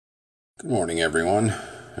Good morning, everyone.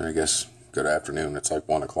 I guess good afternoon. It's like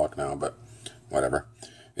 1 o'clock now, but whatever.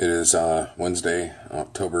 It is Wednesday,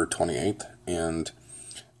 October 28th, and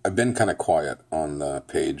I've been kind of quiet on the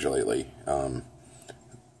page lately. I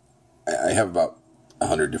have about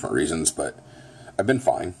 100 different reasons, but I've been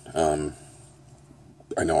fine.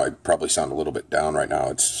 I know I probably sound a little bit down right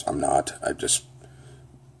now. I'm not.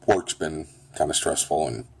 Work's been kind of stressful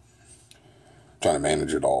and trying to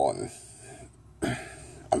manage it all, and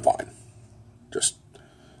I'm fine.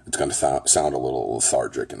 It's going to sound a little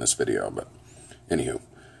lethargic in this video, but anywho.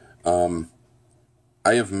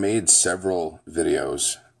 I have made several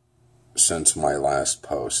videos since my last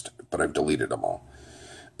post, but I've deleted them all.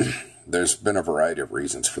 There's been a variety of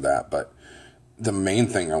reasons for that, but the main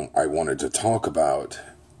thing I wanted to talk about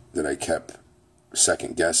that I kept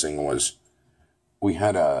second guessing was we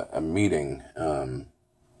had a meeting, the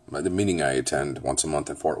meeting I attend once a month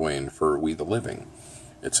in Fort Wayne for We the Living.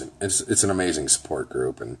 It's an amazing support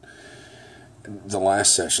group, and the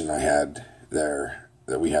last session we had there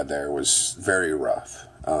was very rough,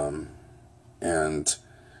 and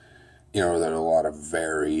there are a lot of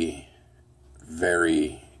very,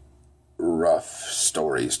 very rough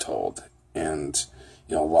stories told, and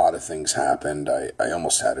a lot of things happened. I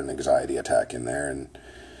almost had an anxiety attack in there, and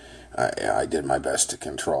I did my best to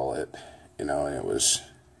control it, and it was,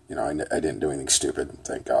 I didn't do anything stupid,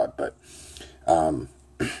 thank God, but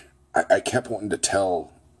I kept wanting to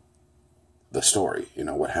tell the story,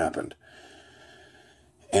 what happened.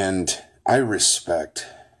 And I respect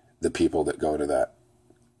the people that go to that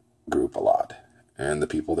group a lot, and the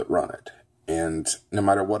people that run it. And no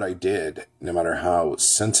matter what I did, no matter how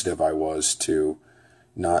sensitive I was to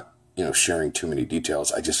not, sharing too many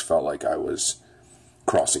details, I just felt like I was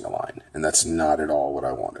crossing a line. And that's not at all what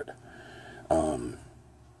I wanted.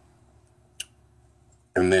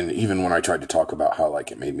 And then even when I tried to talk about how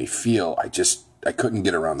it made me feel, I couldn't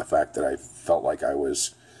get around the fact that I felt like I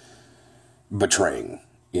was betraying,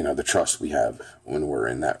 the trust we have when we're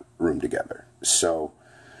in that room together. So,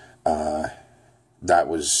 that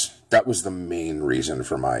was the main reason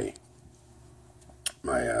for my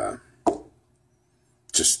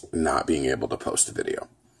just not being able to post a video.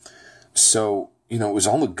 So, it was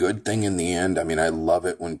all a good thing in the end. I mean, I love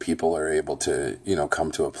it when people are able to,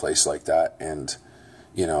 come to a place like that and,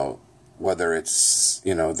 whether it's,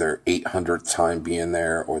 their 800th time being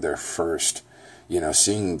there or their first,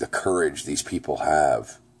 seeing the courage these people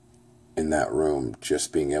have in that room,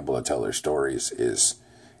 just being able to tell their stories is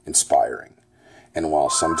inspiring. And while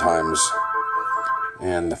sometimes,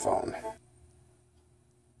 and the phone.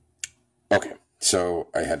 Okay, so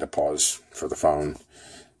I had to pause for the phone.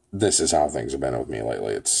 This is how things have been with me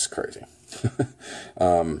lately. It's crazy.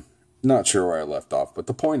 Not sure where I left off, but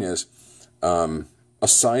the point is,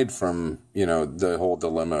 aside from, the whole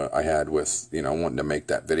dilemma I had with, wanting to make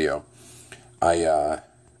that video,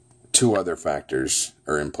 two other factors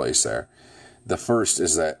are in place there. The first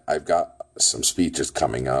is that I've got some speeches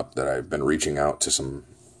coming up that I've been reaching out to some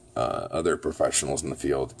other professionals in the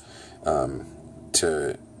field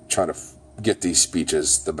to try to get these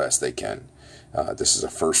speeches the best they can. This is a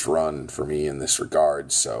first run for me in this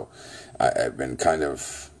regard, so I've been kind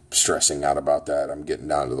of stressing out about that. I'm getting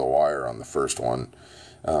down to the wire on the first one.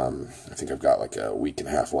 I think I've got like a week and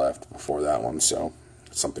a half left before that one, so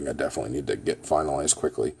it's something I definitely need to get finalized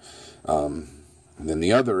quickly. And then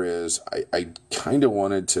the other is I kind of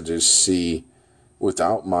wanted to just see,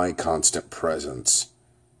 without my constant presence,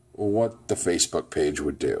 what the Facebook page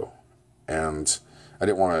would do. And I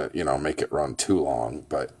didn't want to, make it run too long,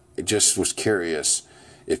 but it just was curious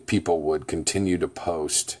if people would continue to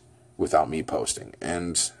post without me posting.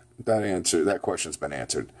 And that question's been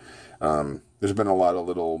answered. There's been a lot of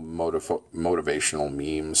little motivational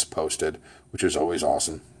memes posted, which is always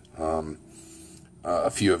awesome.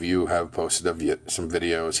 A few of you have posted some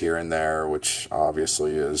videos here and there, which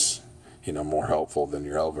obviously is, more helpful than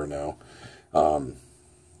you'll ever know.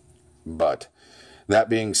 But that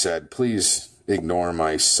being said, please ignore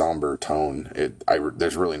my somber tone.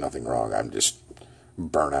 There's really nothing wrong. I'm just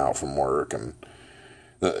burnt out from work, and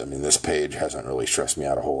this page hasn't really stressed me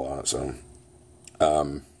out a whole lot. So,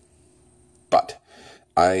 but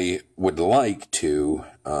I would like to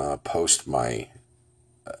post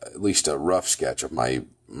at least a rough sketch of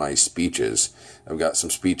my speeches. I've got some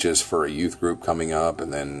speeches for a youth group coming up,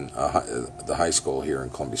 and then the high school here in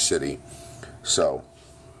Columbia City. So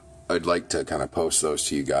I'd like to kind of post those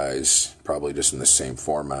to you guys, probably just in the same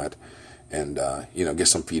format, and get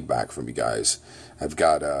some feedback from you guys. I've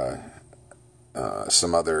got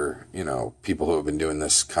some other people who have been doing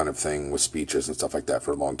this kind of thing with speeches and stuff like that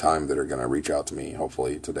for a long time that are going to reach out to me,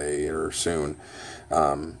 hopefully today or soon.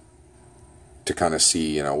 to kind of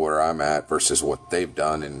see, you know, where I'm at versus what they've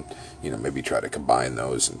done, and, you know, maybe try to combine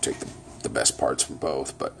those and take the best parts from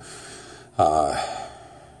both. But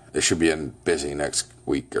it should be a busy next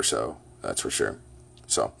week or so, that's for sure.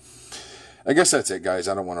 So I guess that's it, guys.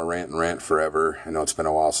 I don't want to rant forever. I know it's been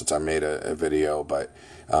a while since I made a video, but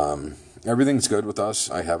everything's good with us.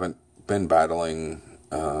 I haven't been battling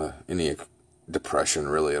any depression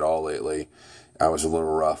really at all lately. I was a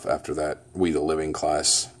little rough after that We the Living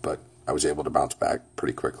class, but I was able to bounce back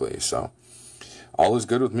pretty quickly. So all is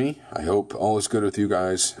good with me. I hope all is good with you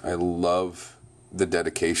guys. I love the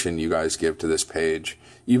dedication you guys give to this page,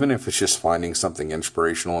 even if it's just finding something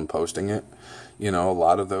inspirational and posting it. You know, a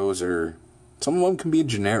lot of those are, some of them can be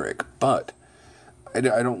generic, but I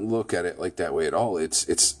don't look at it like that way at all.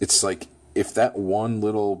 It's like, if that one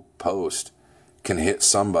little post can hit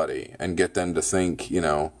somebody and get them to think, you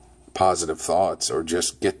know, positive thoughts, or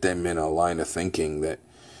just get them in a line of thinking that,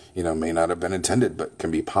 you know, may not have been intended but can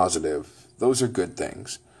be positive, those are good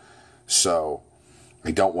things. So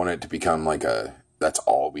I don't want it to become like that's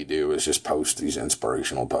all we do is just post these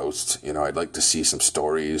inspirational posts. You know, I'd like to see some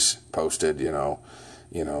stories posted, you know,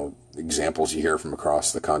 examples you hear from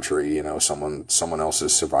across the country, you know, someone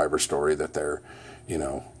else's survivor story that they're, you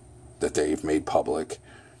know, that they've made public.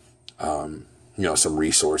 You know, some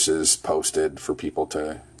resources posted for people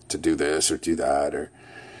to do this or do that, or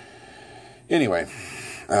anyway.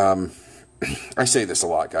 I say this a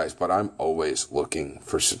lot, guys, but I'm always looking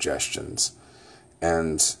for suggestions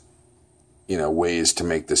and, you know, ways to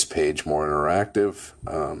make this page more interactive,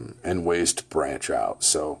 and ways to branch out.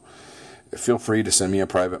 So feel free to send me a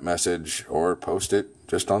private message or post it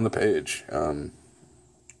just on the page, so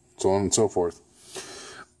on and so forth.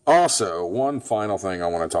 Also, one final thing I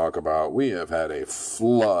want to talk about. We have had a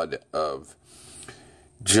flood of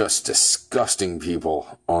just disgusting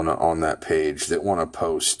people on that page that want to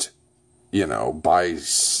post, you know, buy,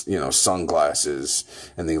 you know,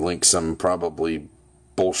 sunglasses, and they link some probably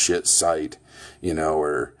bullshit site, you know,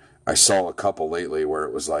 or I saw a couple lately where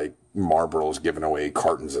it was like Marlboro's giving away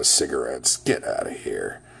cartons of cigarettes. Get out of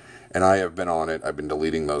here. And I have been on it. I've been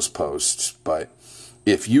deleting those posts. But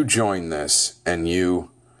if you join this and you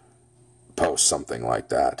post something like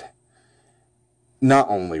that, not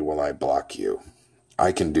only will I block you,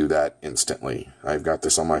 I can do that instantly. I've got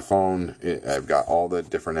this on my phone. I've got all the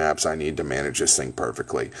different apps I need to manage this thing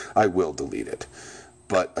perfectly. I will delete it.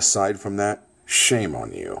 But aside from that, shame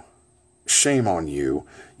on you. Shame on you,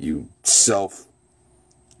 you self...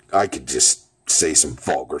 I could just say some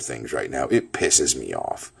vulgar things right now. It pisses me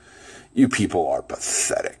off. You people are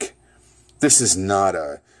pathetic. This is not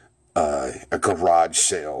a garage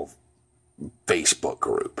sale Facebook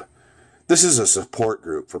group. This is a support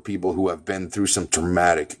group for people who have been through some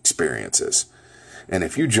traumatic experiences. And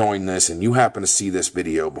if you join this and you happen to see this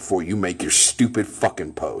video before you make your stupid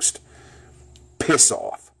fucking post, piss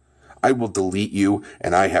off. I will delete you,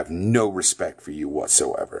 and I have no respect for you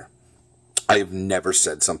whatsoever. I have never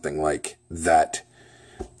said something like that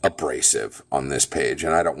abrasive on this page,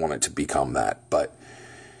 and I don't want it to become that, but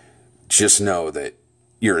just know that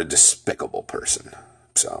you're a despicable person.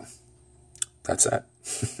 So, that's that.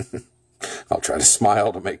 I'll try to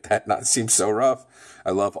smile to make that not seem so rough.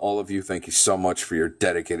 I love all of you. Thank you so much for your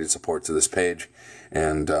dedicated support to this page.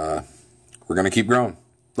 And we're going to keep growing.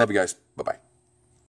 Love you guys. Bye-bye.